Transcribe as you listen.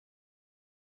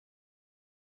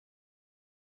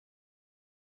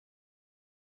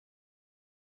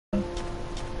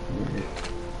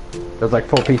There's like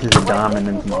 4 pieces of diamond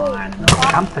and mine. And I was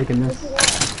like, I'm taking this.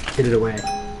 Hit it away.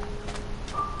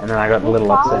 And then I got a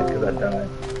little upset because I died.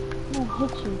 I'm gonna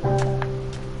hit you.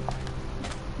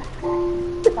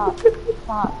 Stop.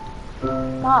 Stop.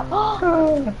 Stop.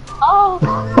 Oh!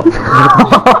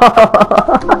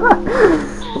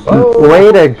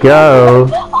 Way to go!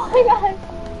 Oh my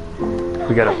god!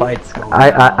 We gotta fight, Skull.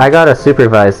 I gotta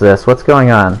supervise this. What's going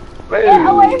on? Get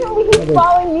away from me! He's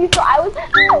following me, so I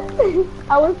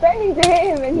was turning to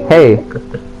him and he Hey,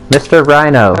 Mr.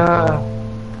 Rhino,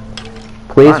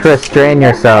 please restrain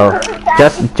yourself.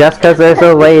 Just because there's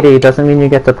a lady doesn't mean you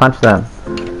get to punch them.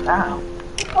 Ow.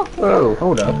 Whoa,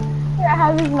 hold up. Here, I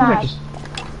have his knife.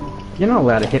 You're not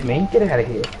allowed to hit me. Get out of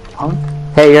here, punk.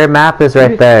 Hey, your map is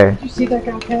right there. Did you see that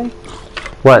guy, Kay?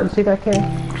 What? Did you see that, Kay?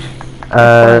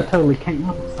 I totally came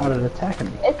up and started attacking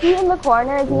me. Is he in the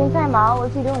corner? Is he in timeout?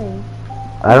 What's he doing?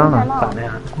 I don't know. Time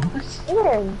out.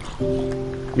 Here.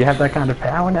 You have that kind of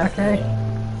power now, Kay?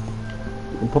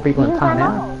 You can put people in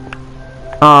timeout.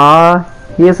 Aww,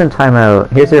 he is in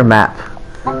timeout. Here's your map. I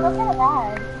feel kind of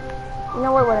bad. You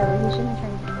know what? Whatever. He shouldn't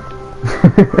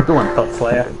have tried Go on, Thought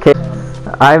Slayer. Okay,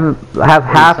 I have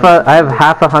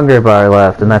half a hunger bar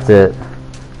left, and that's it.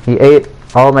 He ate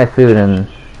all my food, and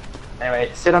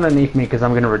Anyway, sit underneath me because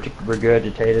I'm gonna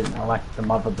regurgitate it. I like the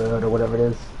mother bird or whatever it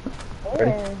is.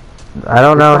 Ready? I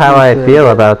don't know how I feel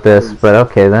about this, but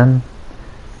okay then.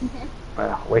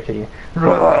 Well, wait till you.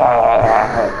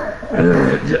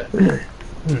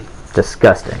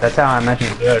 Disgusting. That's how I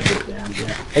imagine a bird goes down.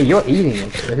 Yeah. Hey, you're eating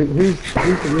it. So who's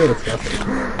the real disgusting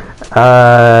one?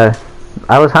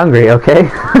 I was hungry, okay?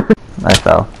 I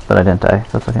fell, but I didn't die,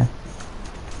 so it's okay.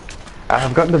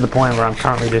 I've gotten to the point where I'm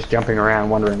currently just jumping around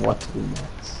wondering what to do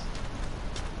next.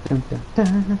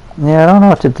 Yeah, I don't know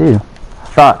what to do.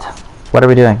 Thought. What are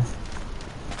we doing?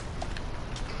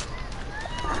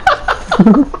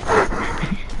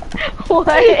 What?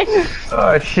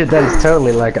 Oh shit, that is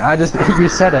totally like, you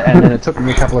said it and then it took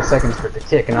me a couple of seconds for it to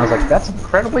kick and I was like, that's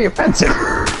incredibly offensive.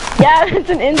 Yeah, it's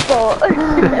an insult.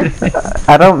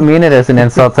 I don't mean it as an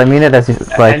insult, I mean it as,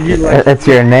 like, it's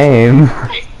your name.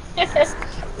 It's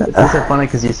just so funny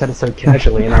because you said it so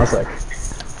casually and I was like,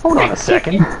 hold on a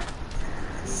second.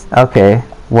 Okay,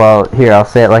 well, here, I'll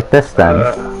say it like this then.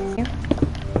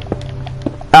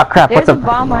 Oh crap, There's what's a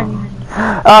bomb on you.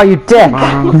 Oh, you dick!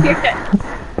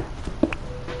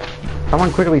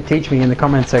 Someone quickly teach me in the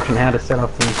comment section how to set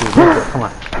off things. Come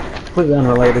on. Completely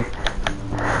unrelated.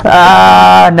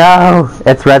 Ah, no!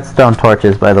 It's redstone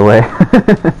torches, by the way.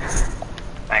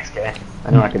 Thanks, Kay.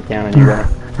 I know I can count on you, guys.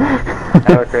 How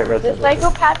do I create The redstone?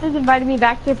 psychopath has invited me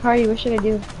back to the party. What should I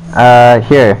do?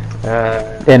 Here.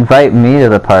 Invite me to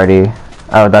the party.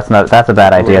 Oh, that's a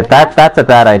bad idea. That's a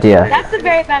bad idea. That's a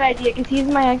very bad idea, because he's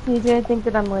my ex and he's gonna think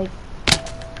that I'm like...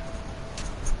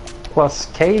 Plus,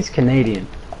 Kay's Canadian.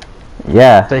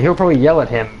 Yeah. So he'll probably yell at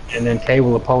him, and then Kay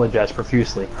will apologize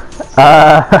profusely.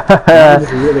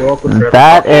 Really awkward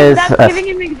that is... That's giving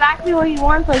him exactly what he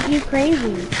wants, like he's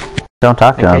crazy. Don't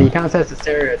talk to Okay, him. you can't say it's a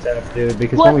stereotype, dude,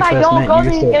 because Well, when if we I first don't met, go, you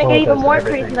then used he's to gonna get even apologize more for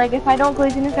everything. crazy. Like, if I don't go,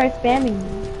 he's gonna start spamming me.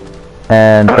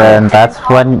 And then that's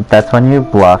when you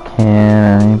block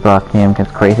him. You block him because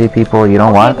crazy people you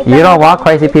don't want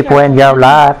crazy people in your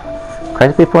life.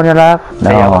 Crazy people in your life? No,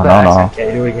 Hey, I love that no, no. accent,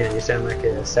 Kay. Do it again. You sound like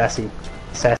a sassy